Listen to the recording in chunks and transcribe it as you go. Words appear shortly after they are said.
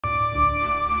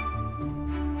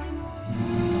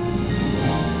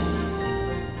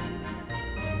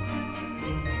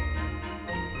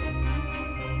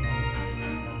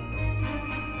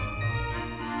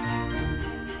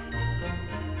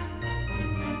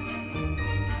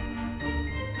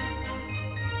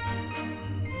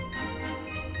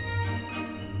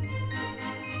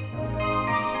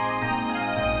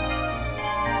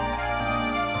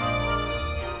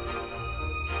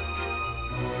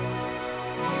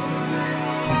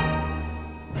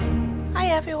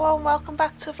everyone, welcome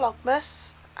back to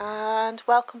Vlogmas and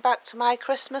welcome back to my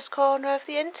Christmas corner of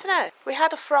the internet. We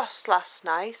had a frost last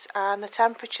night and the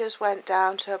temperatures went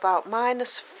down to about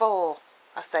 -4,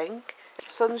 I think.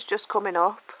 The sun's just coming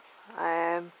up,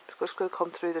 it's just going to come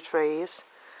through the trees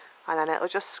and then it'll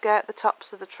just skirt the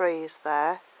tops of the trees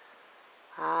there,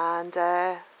 and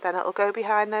then it'll go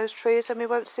behind those trees and we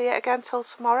won't see it again till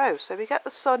tomorrow. So we get the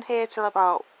sun here till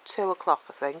about 2 o'clock,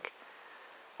 I think,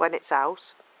 when it's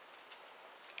out.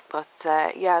 But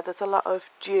yeah, there's a lot of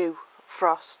dew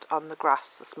frost on the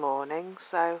grass this morning,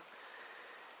 so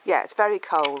yeah, it's very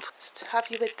cold. Just have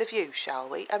you with the view, shall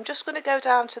we? I'm just going to go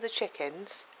down to the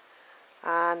chickens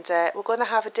and we're going to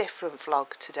have a different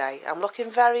vlog today. I'm looking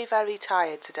very, very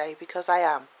tired today because I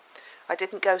am. I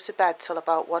didn't go to bed till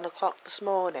about 1 o'clock this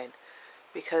morning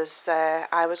because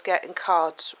I was getting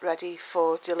cards ready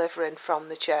for delivering from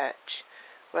the church.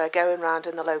 We're going round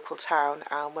in the local town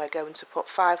and we're going to put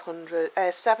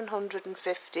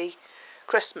 750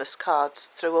 Christmas cards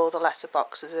through all the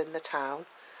letterboxes in the town.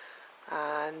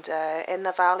 And in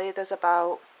the valley there's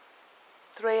about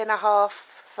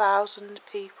 3,500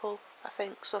 people, I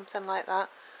think, something like that,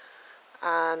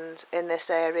 and in this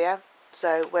area.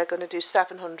 So we're going to do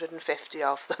 750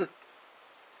 of them.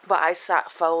 But I sat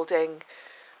folding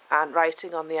and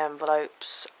writing on the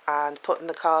envelopes and putting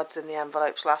the cards in the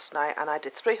envelopes last night, and I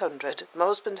did 300. My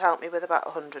husband helped me with about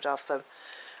 100 of them,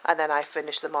 and then I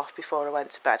finished them off before I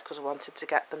went to bed because I wanted to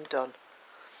get them done.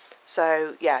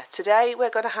 So yeah, today we're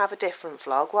going to have a different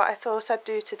vlog. What I thought I'd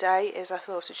do today is I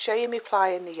thought I'd show you me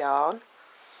plying the yarn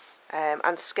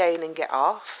and scaling it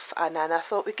off, and then I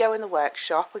thought we'd go in the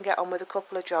workshop and get on with a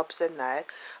couple of jobs in there.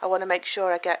 I want to make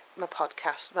sure I get my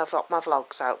podcast, my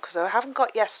vlogs out, because I haven't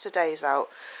got yesterday's out,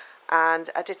 and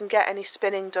I didn't get any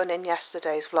spinning done in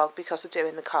yesterday's vlog because of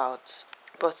doing the cards.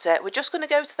 But we're just going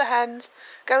to go to the hens,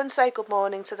 go and say good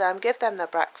morning to them, give them their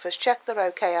breakfast, check they're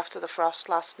okay after the frost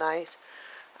last night,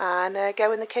 and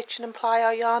go in the kitchen and ply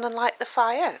our yarn and light the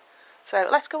fire. So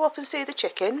let's go up and see the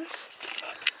chickens.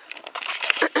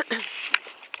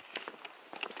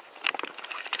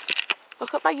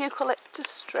 Look at my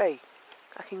eucalyptus tree.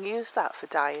 I can use that for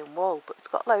dyeing wool, but it's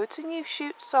got loads of new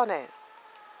shoots on it.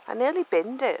 I nearly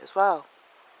binned it as well.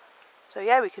 So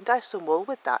yeah, we can dye some wool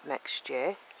with that next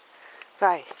year.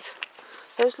 Right,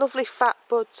 those lovely fat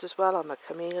buds as well on my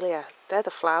camellia. They're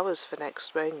the flowers for next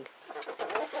spring.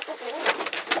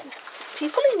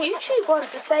 People in YouTube want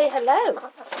to say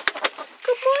hello.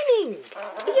 Good morning.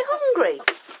 Are you hungry?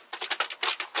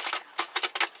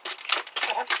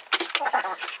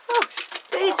 Oh,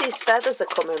 Daisy's feathers are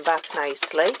coming back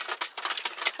nicely.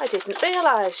 I didn't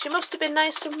realise. She must have been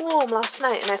nice and warm last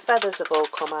night and her feathers have all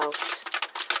come out.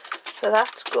 So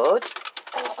that's good.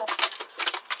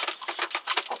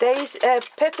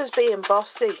 Pippa's being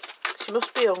bossy. She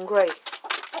must be hungry.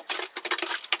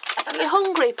 Are you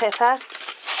hungry, Pippa?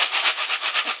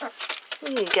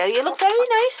 There you go. You look very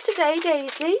nice today,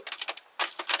 Daisy.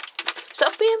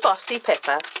 Stop being bossy,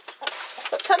 Pippa.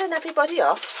 Stop telling everybody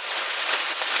off.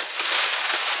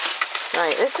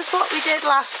 Right, this is what we did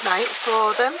last night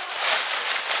for them. I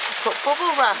put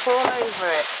bubble wrap all over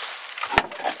it.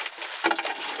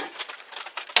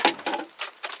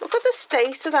 Look at the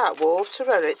state of that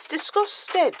waterer, it's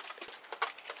disgusting.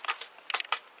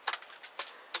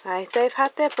 Right, they've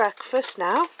had their breakfast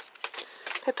now.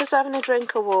 Pippa's having a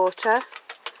drink of water.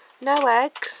 No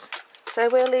eggs, so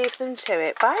we'll leave them to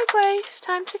it. Bye, Grace,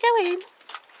 time to go in.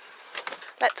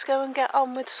 Let's go and get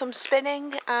on with some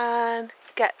spinning and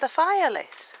get the fire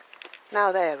lit.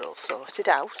 Now they're all sorted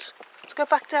out. Let's go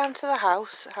back down to the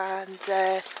house and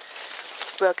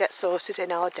we'll get sorted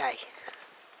in our day.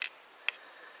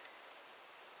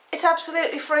 It's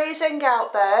absolutely freezing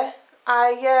out there.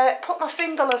 I put my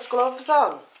fingerless gloves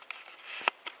on.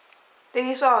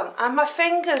 These on, and my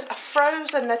fingers are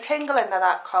frozen, they're tingling, they're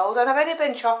that cold, and I've only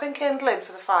been chopping kindling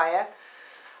for the fire.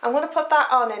 I'm going to put that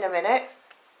on in a minute,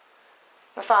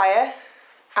 my fire,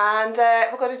 and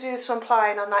we're going to do some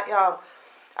plying on that yarn.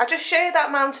 I'll just show you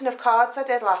that mountain of cards I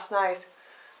did last night.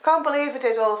 I can't believe I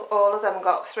did all of them and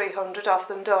got 300 of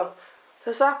them done.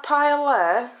 There's that pile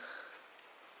there,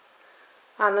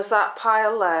 and there's that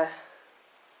pile there,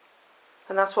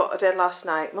 and that's what I did last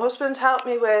night. My husband helped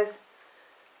me with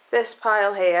this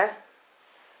pile here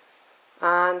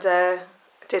and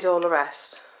did all the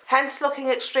rest. Hence looking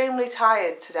extremely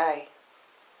tired today.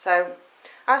 So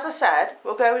as I said,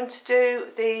 we're going to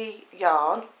do the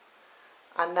yarn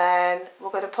and then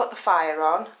we're going to put the fire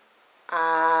on,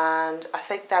 and I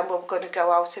think then we're going to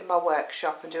go out in my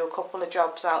workshop and do a couple of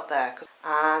jobs out there,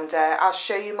 and I'll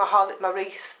show you my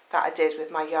wreath that I did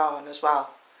with my yarn as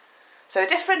well. So a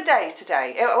different day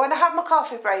today. When I have my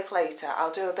coffee break later,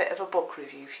 I'll do a bit of a book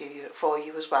review for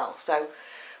you as well. So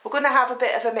we're going to have a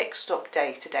bit of a mixed up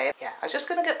day today. Yeah, I'm just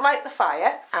going to light the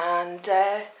fire and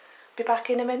be back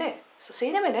in a minute. So see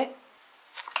you in a minute.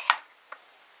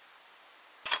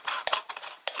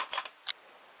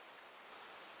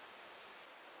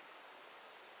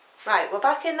 Right, we're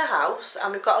back in the house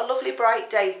and we've got a lovely bright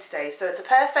day today, so it's a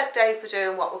perfect day for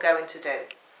doing what we're going to do.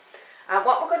 And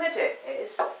what we're going to do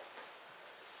is,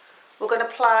 we're going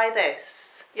to ply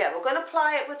this. Yeah, we're going to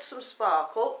ply it with some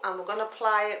sparkle and we're going to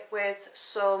ply it with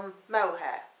some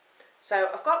mohair. So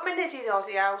I've got my niddy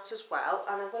noddy out as well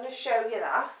and I'm going to show you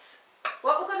that.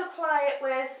 What we're going to ply it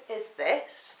with is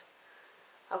this.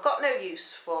 I've got no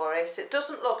use for it. It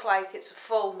doesn't look like it's a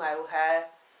full mohair.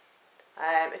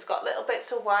 It's got little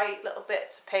bits of white, little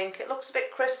bits of pink. It looks a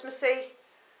bit Christmassy.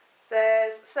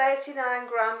 There's 39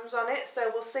 grams on it,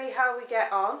 so we'll see how we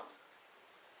get on.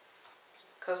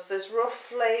 Because there's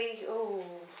roughly,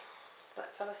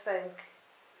 let's have a think,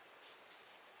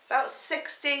 about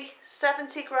 60,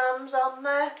 70 grams on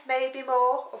there, maybe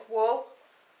more, of wool.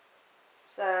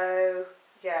 So,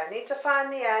 yeah, I need to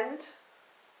find the end.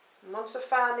 And once I've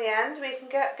found the end, we can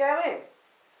get going.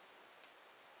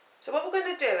 So what we're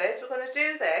going to do is, we're going to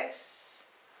do this,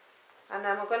 and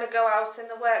then we're going to go out in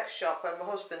the workshop when my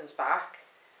husband's back,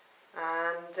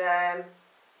 and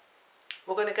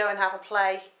we're going to go and have a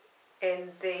play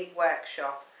in the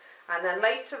workshop. And then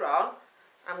later on,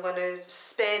 I'm going to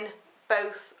spin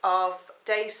both of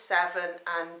day 7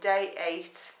 and day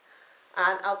 8,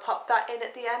 and I'll pop that in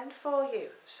at the end for you.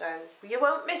 So you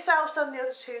won't miss out on the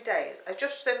other 2 days. I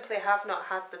just simply have not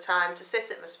had the time to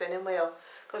sit at my spinning wheel,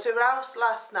 because we were out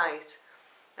last night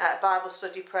at a Bible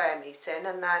study prayer meeting,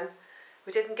 and then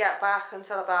we didn't get back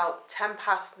until about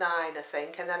 9:10, I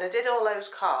think, and then I did all those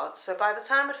cards. So by the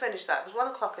time I finished that, it was 1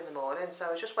 o'clock in the morning,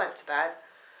 so I just went to bed.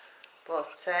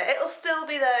 But it'll still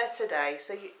be there today,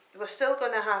 so we're still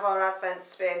going to have our Advent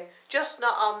spin, just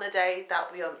not on the day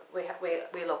that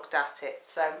we looked at it.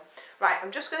 So, right, I'm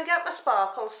just going to get my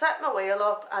sparkle, set my wheel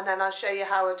up, and then I'll show you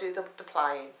how I do the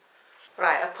plying.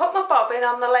 Right, I've put my bobbin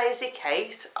on the Lazy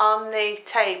Kate on the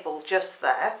table just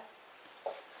there.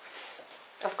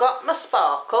 I've got my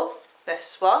sparkle,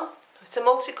 this one. It's a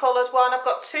multicoloured one. I've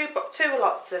got two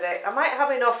lots of it. I might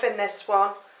have enough in this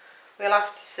one. We'll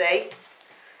have to see.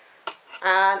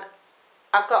 And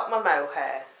I've got my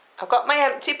mohair. I've got my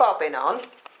empty bobbin on.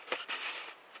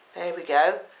 There we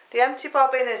go. The empty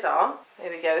bobbin is on.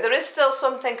 There we go. There is still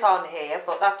something on here,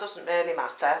 but that doesn't really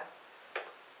matter.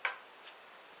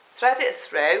 Thread it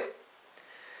through,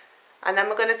 and then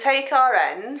we're going to take our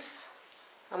ends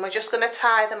and we're just going to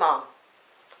tie them on.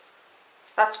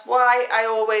 That's why I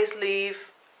always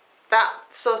leave that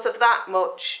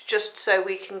much, just so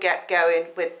we can get going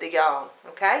with the yarn,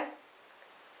 okay?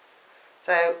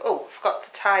 So, I forgot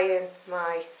to tie in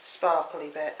my sparkly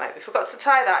bit. Right, we forgot to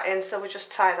tie that in, so we'll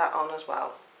just tie that on as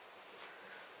well.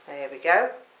 There we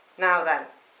go. Now then,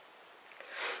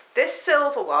 this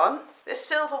silver one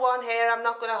here, I'm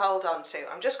not going to hold on to.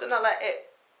 I'm just going to let it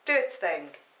do its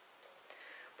thing.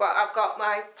 But I've got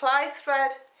my ply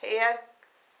thread here,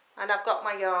 and I've got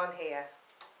my yarn here.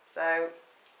 So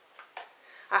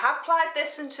I have plied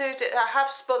this I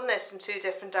have spun this in 2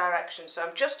 different directions. So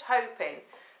I'm just hoping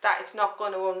that it's not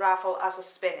going to unravel as I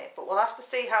spin it. But we'll have to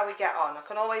see how we get on. I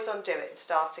can always undo it and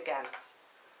start again.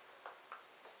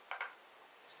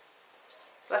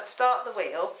 So let's start the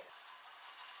wheel.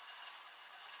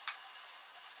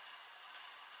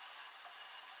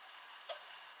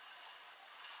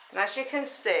 And as you can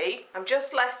see, I'm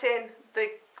just letting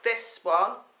this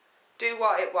one do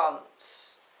what it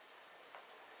wants.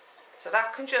 So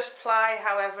that can just ply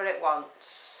however it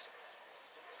wants.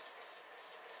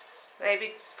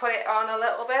 Maybe put it on a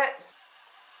little bit.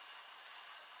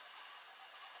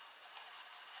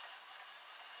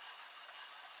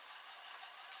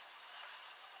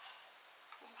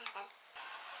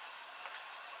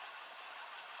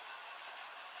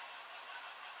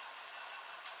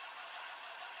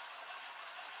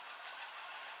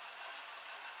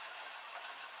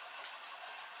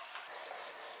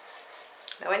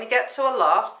 Now when you get to a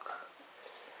lock,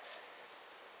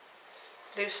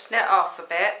 loosen it off a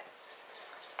bit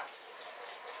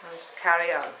and just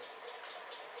carry on.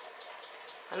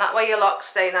 And that way your locks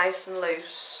stay nice and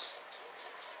loose.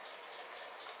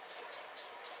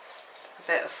 A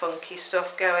bit of funky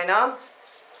stuff going on.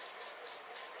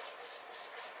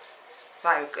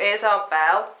 Right, here's our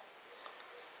bell.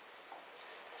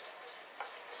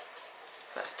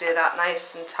 Let's do that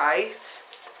nice and tight.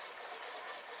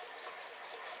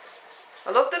 I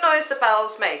love the noise the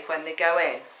bells make when they go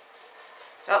in.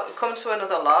 Oh, we come to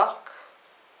another lock.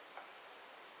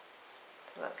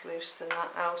 So let's loosen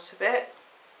that out a bit.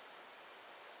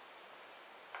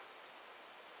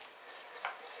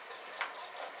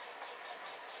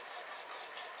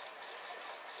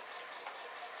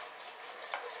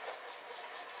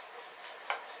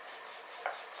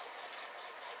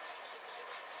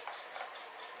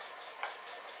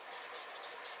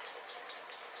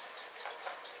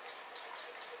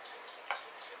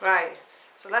 Right,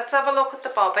 so let's have a look at the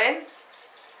bobbin.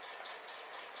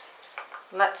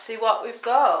 Let's see what we've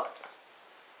got.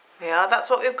 Yeah, that's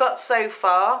what we've got so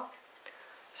far.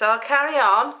 So I'll carry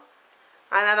on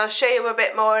and then I'll show you a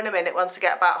bit more in a minute once I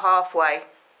get about halfway.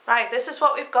 Right, this is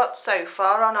what we've got so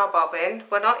far on our bobbin.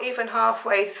 We're not even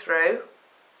halfway through.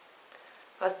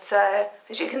 But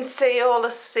as you can see, all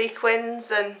the sequins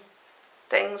and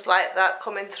things like that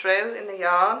coming through in the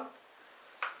yarn.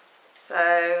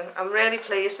 So I'm really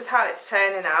pleased with how it's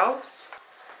turning out.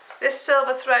 This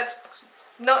silver thread's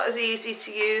not as easy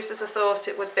to use as I thought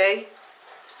it would be,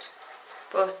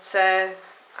 but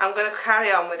I'm going to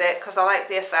carry on with it because I like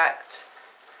the effect.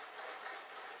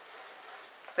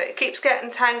 But it keeps getting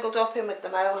tangled up in with the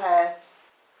mohair.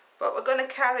 But we're going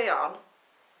to carry on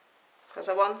because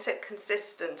I want it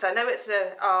consistent. I know it's an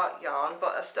art yarn,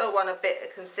 but I still want a bit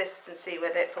of consistency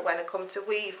with it for when I come to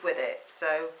weave with it.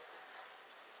 So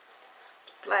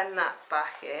blend that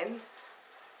back in.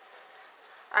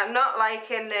 I'm not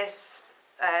liking this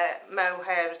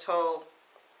mohair at all.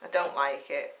 I don't like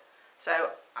it.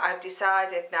 So I've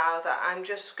decided now that I'm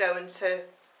just going to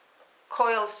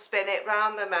coil spin it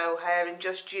round the mohair and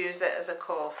just use it as a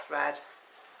core thread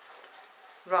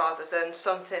rather than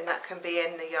something that can be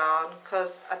in the yarn,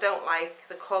 because I don't like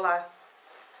the colour.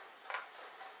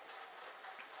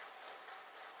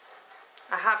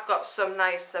 I have got some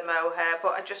nicer mohair,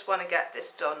 but I just want to get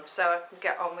this done so I can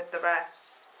get on with the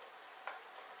rest.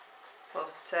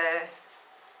 But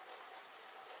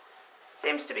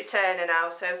seems to be turning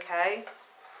out okay.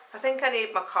 I think I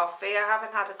need my coffee. I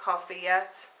haven't had a coffee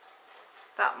yet.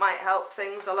 That might help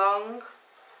things along.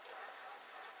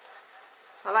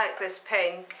 I like this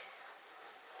pink.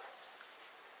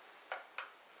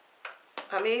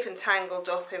 I'm even tangled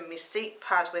up in my seat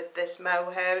pad with this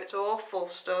mohair. It's awful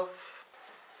stuff.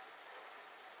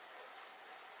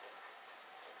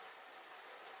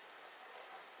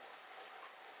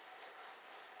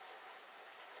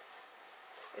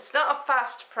 It's not a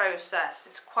fast process,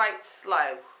 it's quite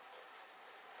slow.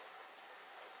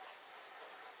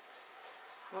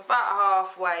 I'm about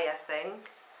halfway, I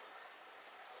think.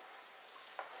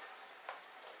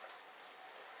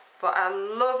 But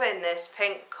I'm loving this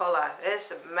pink colour. It's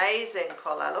an amazing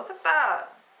colour. Look at that.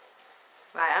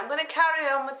 Right, I'm going to carry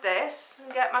on with this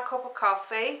and get my cup of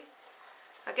coffee.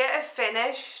 I'll get it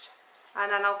finished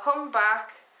and then I'll come back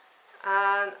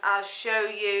and I'll show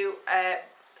you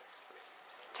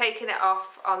taking it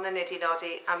off on the niddy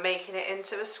noddy and making it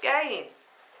into a skein.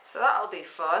 So that'll be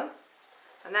fun.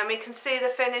 And then we can see the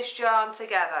finished yarn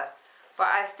together. But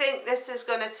I think this is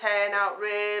going to turn out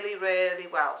really, really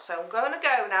well. So I'm going to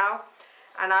go now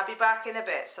and I'll be back in a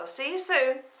bit. So see you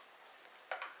soon.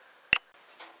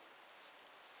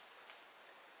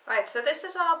 Right, so this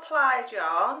is our plied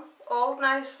yarn, all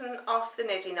nice and off the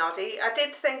niddy noddy. I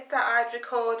did think that I'd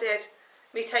recorded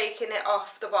me taking it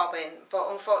off the bobbin, but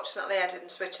unfortunately I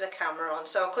didn't switch the camera on,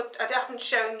 so I haven't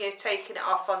shown you taking it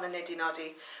off on the niddy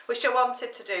noddy, which I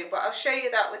wanted to do, but I'll show you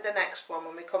that with the next one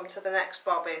when we come to the next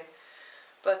bobbin.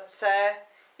 But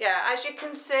yeah, as you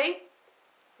can see,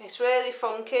 it's really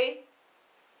funky,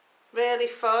 really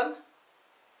fun,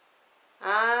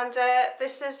 and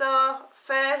this is our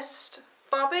first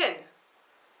bobbin.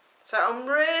 So I'm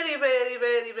really, really,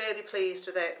 really, really pleased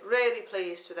with it, really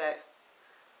pleased with it.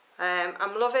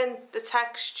 I'm loving the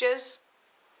textures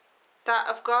that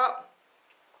I've got.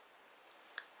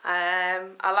 I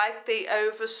like the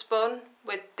overspun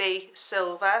with the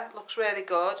silver, looks really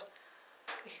good.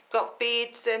 We've got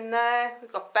beads in there,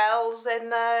 we've got bells in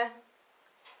there.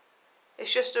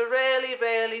 It's just a really,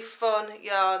 really fun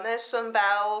yarn. There's some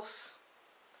bells,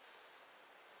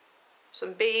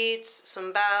 some beads,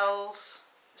 some bells.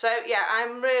 So yeah,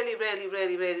 I'm really, really,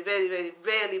 really, really, really, really,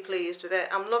 really pleased with it.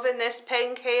 I'm loving this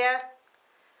pink here,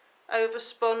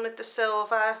 overspun with the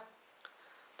silver,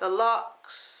 the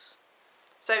locks.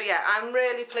 So yeah, I'm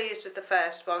really pleased with the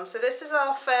first one. So this is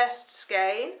our first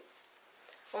skein.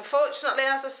 Unfortunately,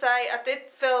 as I say, I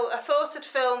thought I'd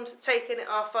filmed taking it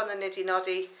off on the niddy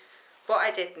noddy, but I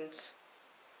didn't.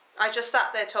 I just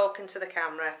sat there talking to the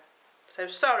camera. So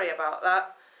sorry about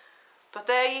that. But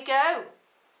there you go.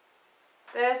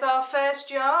 There's our first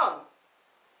yarn.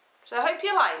 So I hope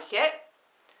you like it.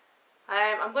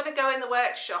 I'm going to go in the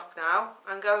workshop now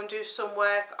and go and do some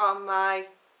work on my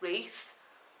wreath.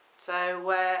 So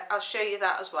I'll show you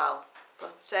that as well.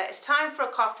 But it's time for a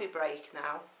coffee break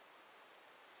now.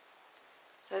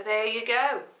 So there you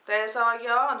go. There's our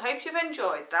yarn. Hope you've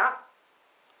enjoyed that.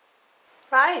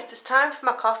 Right, it's time for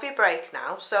my coffee break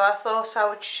now. So I thought I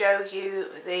would show you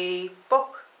the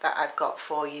book that I've got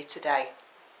for you today.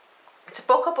 It's a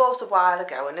book I bought a while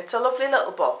ago and it's a lovely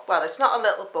little book. Well, it's not a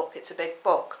little book, it's a big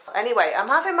book. Anyway, I'm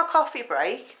having my coffee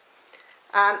break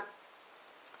and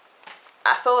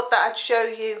I thought that I'd show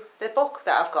you the book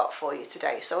that I've got for you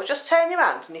today. So I'll just turn you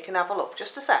around and you can have a look,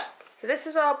 just a sec. So this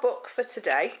is our book for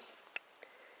today.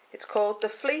 It's called The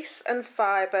Fleece and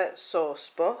Fibre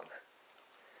Source Book.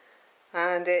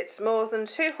 And it's more than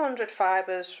 200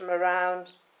 fibres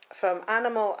from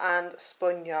animal and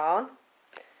spun yarn.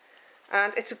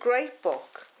 And it's a great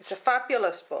book. It's a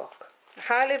fabulous book. I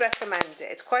highly recommend it.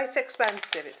 It's quite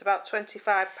expensive. It's about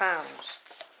 £25.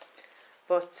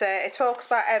 But it talks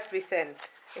about everything.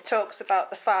 It talks about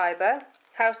the fibre,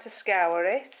 how to scour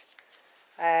it.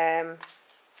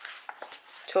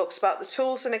 Talks about the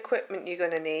tools and equipment you're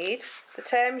going to need. The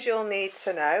terms you'll need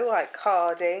to know, like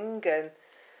carding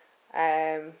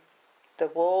and the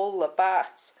wool, the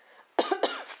bat.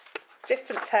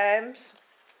 Different terms.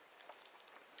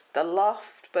 The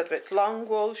loft, whether it's long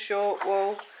wool, short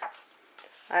wool,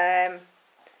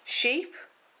 sheep,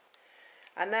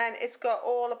 and then it's got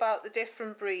all about the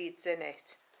different breeds in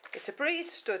it. It's a breed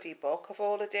study book of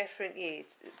all the different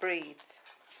breeds.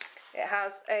 It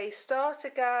has a starter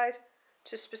guide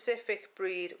to specific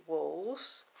breed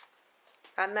wools,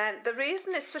 and then the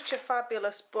reason it's such a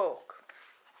fabulous book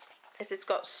is it's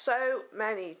got so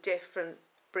many different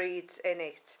breeds in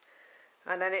it.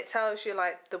 And then it tells you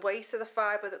like the weight of the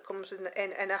fibre that comes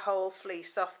in a whole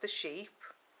fleece off the sheep.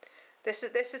 This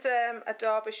is a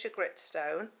Derbyshire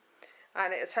gritstone,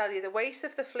 and it'll tell you the weight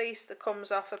of the fleece that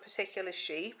comes off a particular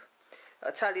sheep.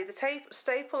 It'll tell you the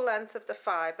staple length of the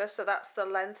fibre, so that's the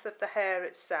length of the hair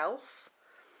itself.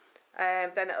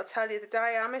 Then it'll tell you the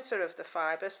diameter of the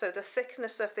fibre, so the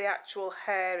thickness of the actual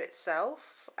hair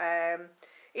itself.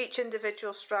 Each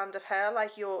individual strand of hair,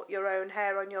 like your own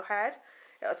hair on your head.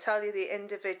 It'll tell you the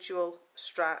individual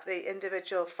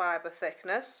fibre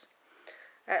thickness.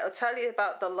 It'll tell you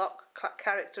about the lock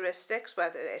characteristics,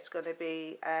 whether it's going to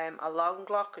be a long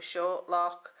lock, a short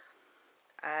lock,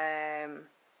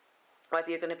 whether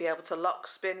you're going to be able to lock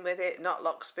spin with it, not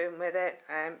lock spin with it,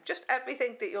 just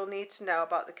everything that you'll need to know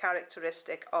about the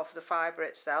characteristic of the fibre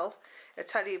itself. It'll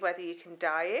tell you whether you can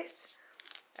dye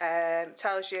it,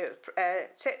 tells you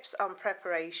tips on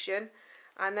preparation,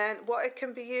 and then what it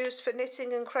can be used for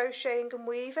knitting and crocheting and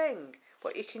weaving,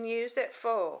 what you can use it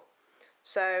for.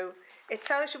 So it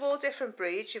tells you all different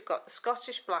breeds. You've got the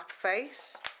Scottish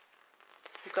Blackface,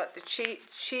 you've got the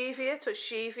Cheviot or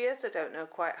Cheviot, I don't know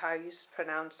quite how you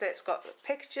pronounce it. It's got the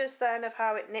pictures then of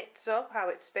how it knits up, how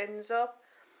it spins up,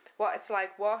 what it's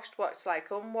like washed, what it's like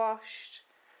unwashed.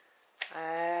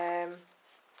 Where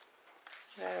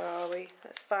are we?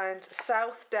 Let's find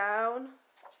South Down.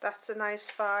 That's a nice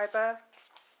fibre.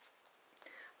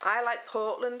 I like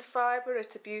Portland fibre,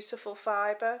 it's a beautiful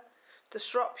fibre. The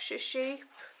Shropshire sheep.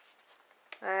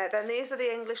 Then these are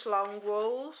the English long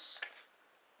wools,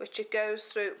 which it goes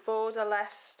through Border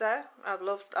Leicester. I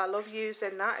love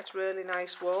using that, it's really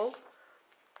nice wool.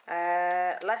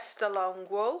 Leicester long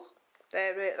wool,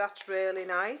 that's really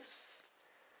nice.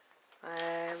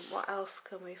 What else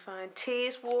can we find?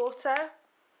 Teeswater,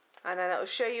 and then it'll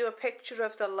show you a picture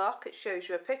of the lock. It shows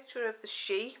you a picture of the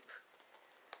sheep.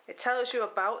 It tells you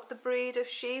about the breed of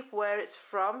sheep, where it's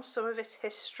from, some of its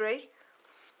history.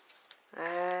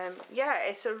 Yeah,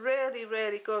 it's a really,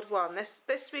 really good one.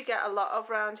 This we get a lot of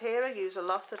around here. I use a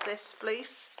lot of this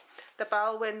fleece. The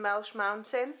Balwyn Welsh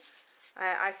Mountain.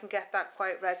 I can get that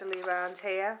quite readily around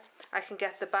here. I can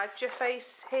get the Badger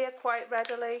Face here quite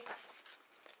readily.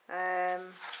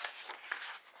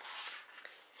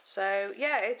 So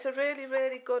yeah, it's a really,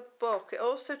 really good book. It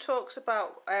also talks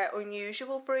about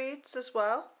unusual breeds as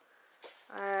well.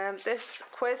 This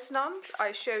Quisnant,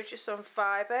 I showed you some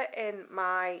fibre in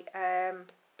my,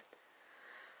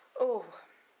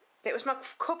 it was my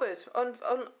cupboard,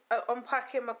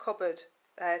 unpacking my cupboard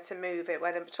to move it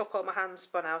when I took all my hand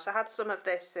spun out. I had some of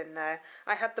this in there.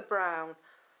 I had the brown,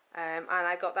 and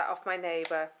I got that off my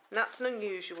neighbour. And that's an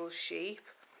unusual sheep.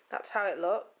 That's how it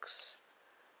looks.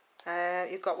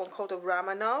 You've got one called a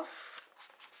Ramanov.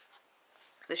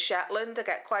 The Shetland, I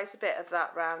get quite a bit of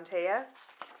that round here.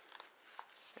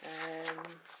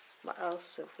 What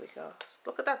else have we got?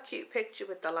 Look at that cute picture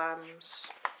with the lambs.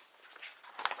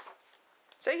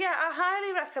 So yeah, I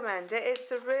highly recommend it.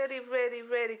 It's a really, really,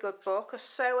 really good book. A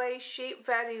Soay sheep,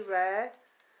 very rare.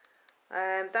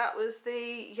 That was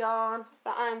the yarn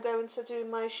that I'm going to do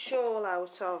my shawl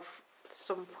out of at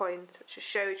some point. I just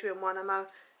showed you in one of my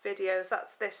videos.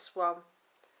 That's this one.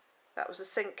 That was a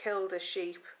St Kilda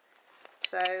sheep.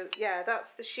 So yeah,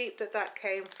 that's the sheep that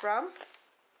came from.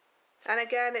 And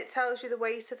again, it tells you the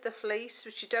weight of the fleece,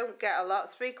 which you don't get a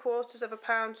lot. 3/4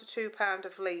 pound to £2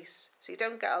 of fleece. So you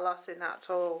don't get a lot in that at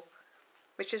all,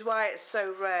 which is why it's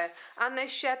so rare. And they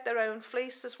shed their own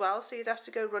fleece as well, so you'd have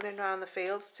to go running around the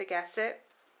fields to get it,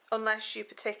 unless you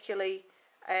particularly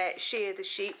shear the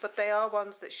sheep, but they are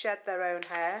ones that shed their own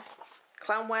hair.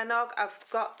 Clanwennog, I've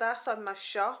got that on my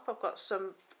shop. I've got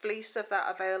some fleece of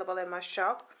that available in my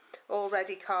shop,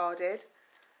 already carded.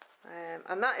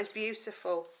 And that is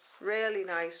beautiful, really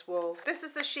nice wool. This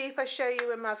is the sheep I show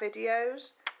you in my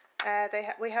videos.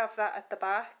 We have that at the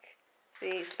back,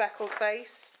 the speckled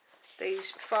face. The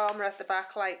farmer at the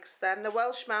back likes them. The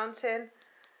Welsh Mountain,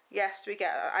 yes, I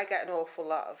get an awful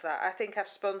lot of that. I think I've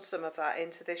spun some of that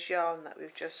into this yarn that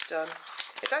we've just done.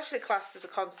 It's actually classed as a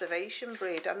conservation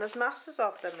breed, and there's masses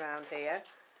of them around here.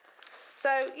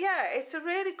 So yeah, it's a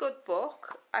really good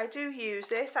book. I do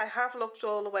use it. I have looked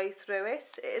all the way through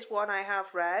it. It is one I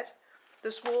have read.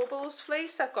 The Warbles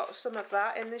fleece, I've got some of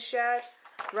that in the shed.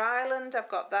 Ryland, I've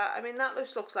got that. I mean, that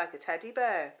looks like a teddy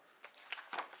bear.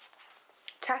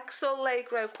 Texel, they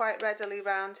grow quite readily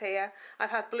around here. I've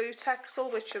had blue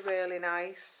texel, which are really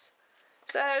nice.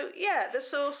 So yeah,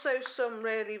 there's also some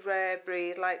really rare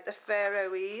breed, like the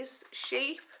Faroese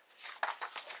sheep.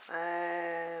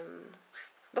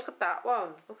 Look at that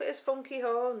one. Look at his funky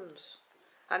horns.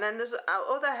 And then there's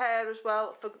other hair as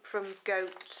well from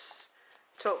goats.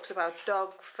 Talks about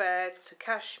dog fur to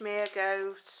cashmere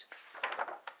goat.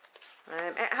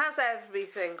 It has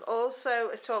everything. Also,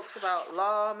 it talks about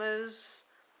llamas,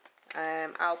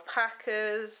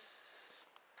 alpacas,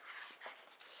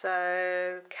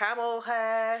 so camel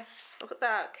hair. Look at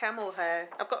that, camel hair.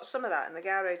 I've got some of that in the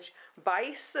garage.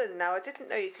 Bison. Now, I didn't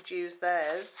know you could use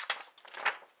theirs.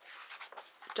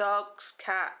 Dogs,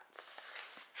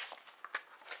 cats.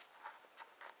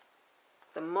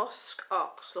 The musk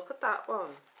ox. Look at that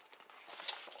one.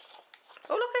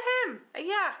 Oh, look at him. A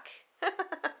yak.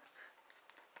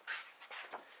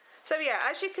 So yeah,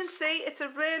 as you can see, it's a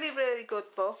really, really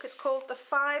good book. It's called the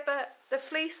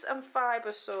Fleece and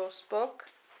Fibre Source book.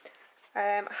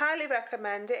 Highly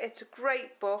recommend it. It's a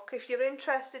great book. If you're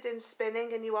interested in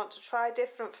spinning and you want to try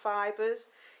different fibres,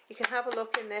 you can have a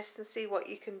look in this and see what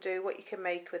you can do, what you can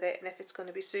make with it, and if it's going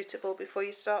to be suitable before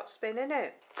you start spinning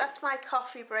it. That's my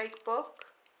coffee break book.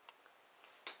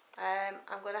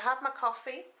 I'm going to have my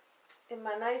coffee in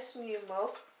my nice new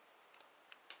mug.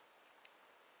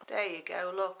 There you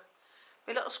go, look.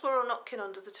 My little squirrel knocking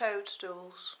under the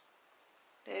toadstools.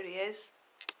 There he is.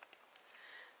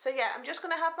 So yeah, I'm just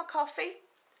going to have my coffee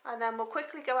and then we'll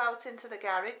quickly go out into the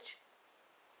garage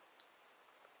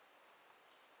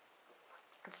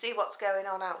and see what's going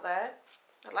on out there.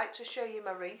 I'd like to show you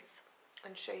my wreath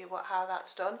and show you how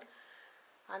that's done.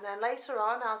 And then later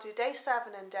on I'll do day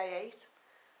 7 and day 8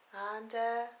 and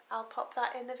I'll pop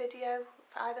that in the video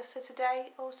either for today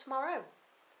or tomorrow.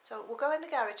 So we'll go in the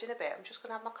garage in a bit. I'm just going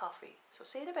to have my coffee. So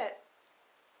see you in a bit.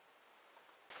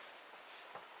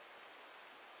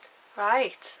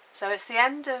 Right, so it's the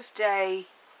end of day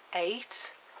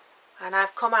 8 and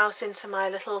I've come out into my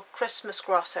little Christmas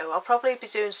grotto. I'll probably be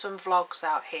doing some vlogs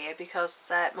out here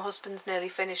because my husband's nearly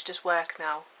finished his work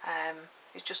now.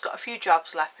 He's just got a few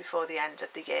jobs left before the end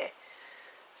of the year.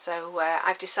 So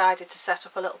I've decided to set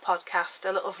up a little podcast,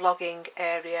 a little vlogging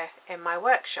area in my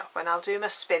workshop, and I'll do my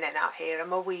spinning out here and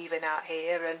my weaving out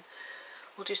here, and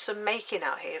we'll do some making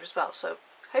out here as well. So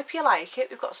hope you like it.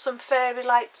 We've got some fairy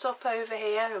lights up over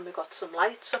here and we've got some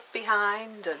lights up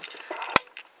behind, and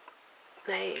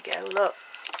there you go, look.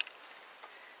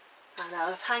 And I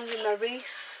was hanging my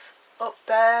wreath up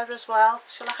there as well.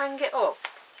 Shall I hang it up?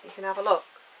 You can have a look.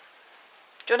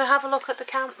 Do you want to have a look at the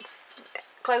camp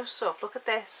close up? Look at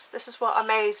this. This is what I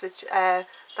made with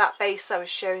that base I was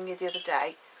showing you the other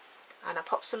day. And I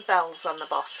popped some bells on the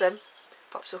bottom.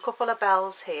 Popped a couple of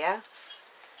bells here.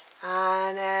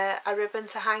 And a ribbon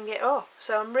to hang it up.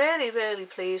 So I'm really, really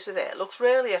pleased with it. It looks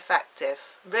really effective.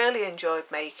 Really enjoyed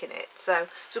making it. So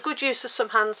it's a good use of some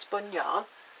hand spun yarn.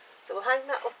 So we'll hang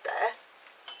that up there.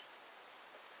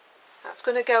 That's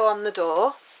going to go on the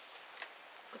door.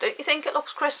 Don't you think it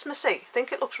looks Christmassy? I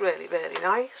think it looks really, really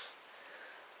nice.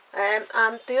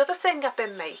 And the other thing I've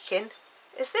been making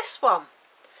is this one.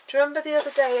 Do you remember the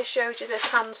other day I showed you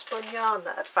this hand spun yarn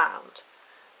that I'd found?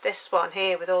 This one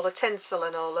here with all the tinsel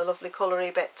and all the lovely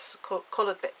coloured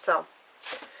bits on.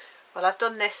 Well, I've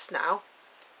done this now,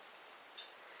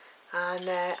 and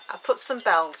I put some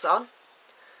bells on,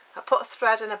 I put a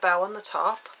thread and a bow on the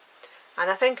top, and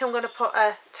I think I'm going to put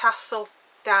a tassel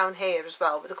down here as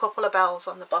well with a couple of bells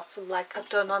on the bottom like I've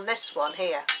done on this one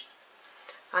here.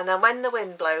 And then when the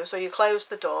wind blows or you close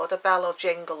the door, the bell will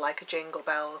jingle like a jingle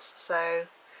bells. So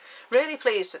really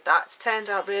pleased with that. It's turned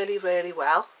out really, really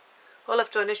well. All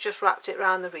I've done is just wrapped it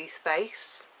around the wreath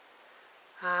base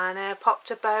and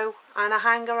popped a bow and a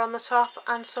hanger on the top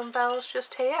and some bells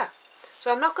just here.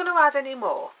 So I'm not going to add any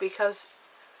more because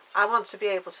I want to be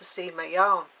able to see my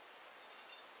yarn.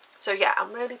 So yeah,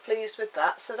 I'm really pleased with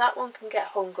that. So that one can get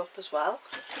hung up as well.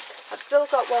 I've still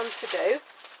got one to do.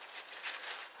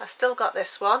 I've still got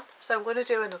this one, so I'm going to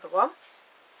do another one.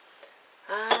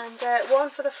 And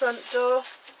one for the front door,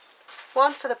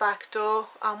 one for the back door,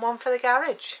 and one for the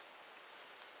garage.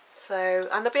 So,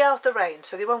 and they'll be out of the rain,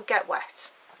 so they won't get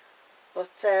wet.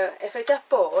 But if I get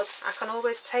bored, I can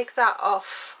always take that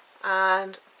off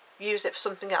and use it for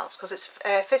something else, because it's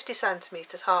 50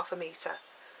 centimetres, half a metre.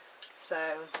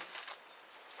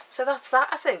 So that's that,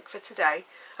 I think, for today.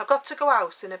 I've got to go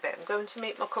out in a bit. I'm going to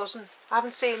meet my cousin. I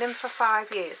haven't seen him for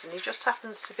 5 years and he just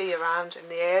happens to be around in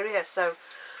the area, so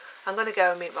I'm going to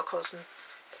go and meet my cousin.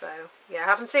 So yeah, I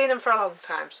haven't seen him for a long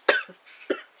time.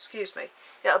 Excuse me.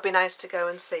 It'll be nice to go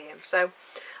and see him. So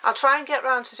I'll try and get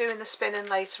round to doing the spinning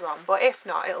later on, but if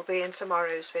not, it'll be in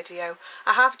tomorrow's video.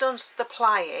 I have done the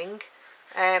plying,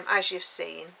 as you've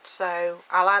seen, so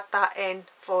I'll add that in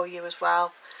for you as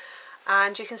well.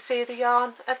 And you can see the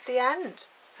yarn at the end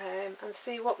and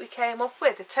see what we came up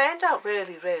with. It turned out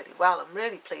really, really well. I'm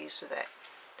really pleased with it.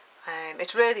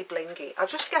 It's really blingy. I'll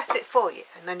just get it for you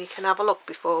and then you can have a look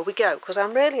before we go, because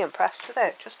I'm really impressed with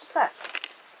it. Just a sec.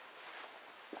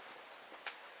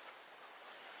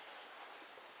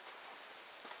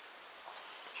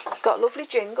 It's got a lovely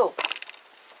jingle.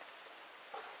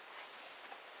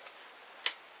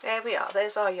 There we are.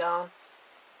 There's our yarn.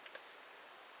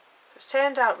 So it's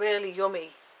turned out really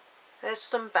yummy. There's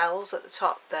some bells at the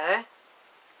top there.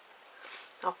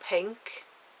 Are pink.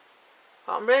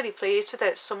 But I'm really pleased with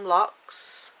it. Some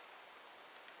locks.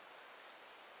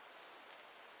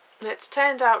 It's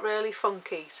turned out really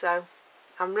funky, so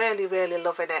I'm really, really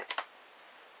loving it.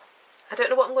 I don't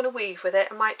know what I'm going to weave with it.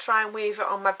 I might try and weave it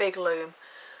on my big loom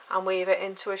and weave it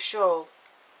into a shawl.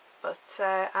 But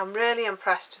I'm really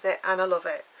impressed with it and I love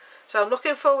it. So I'm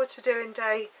looking forward to doing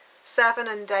day 7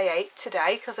 and day 8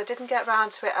 today, because I didn't get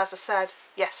round to it, as I said,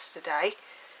 yesterday.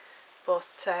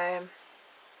 But I was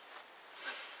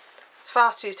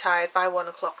far too tired by 1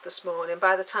 o'clock this morning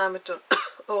by the time I'd done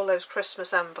all those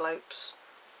Christmas envelopes.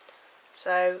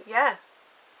 So yeah,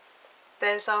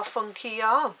 there's our funky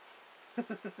yarn.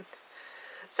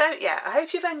 So yeah, I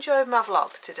hope you've enjoyed my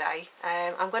vlog today.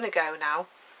 I'm going to go now.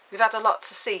 We've had a lot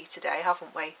to see today,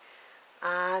 haven't we?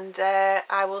 And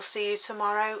I will see you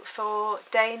tomorrow for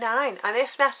day 9. And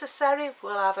if necessary,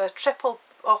 we'll have a triple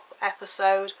up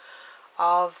episode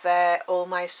of all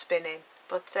my spinning.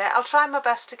 But I'll try my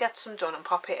best to get some done and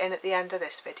pop it in at the end of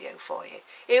this video for you.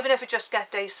 Even if I just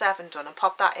get day 7 done and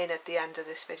pop that in at the end of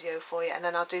this video for you. And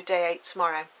then I'll do day 8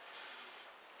 tomorrow.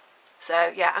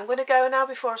 So yeah, I'm going to go now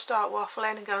before I start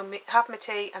waffling and go and have my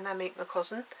tea and then meet my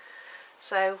cousin.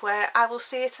 So I will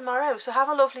see you tomorrow. So have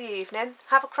a lovely evening.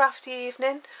 Have a crafty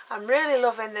evening. I'm really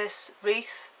loving this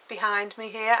wreath behind me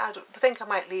here. I think I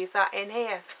might leave that in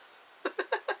here.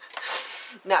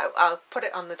 No, I'll put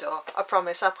it on the door. I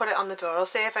promise, I'll put it on the door. I'll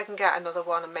see if I can get another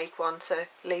one and make one to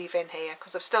leave in here,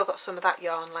 because I've still got some of that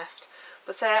yarn left.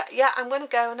 But yeah, I'm going to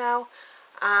go now.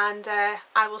 And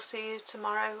I will see you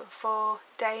tomorrow for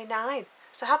day 9.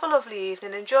 So have a lovely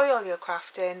evening. Enjoy all your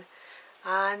crafting.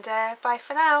 And bye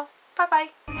for now. Bye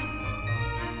bye.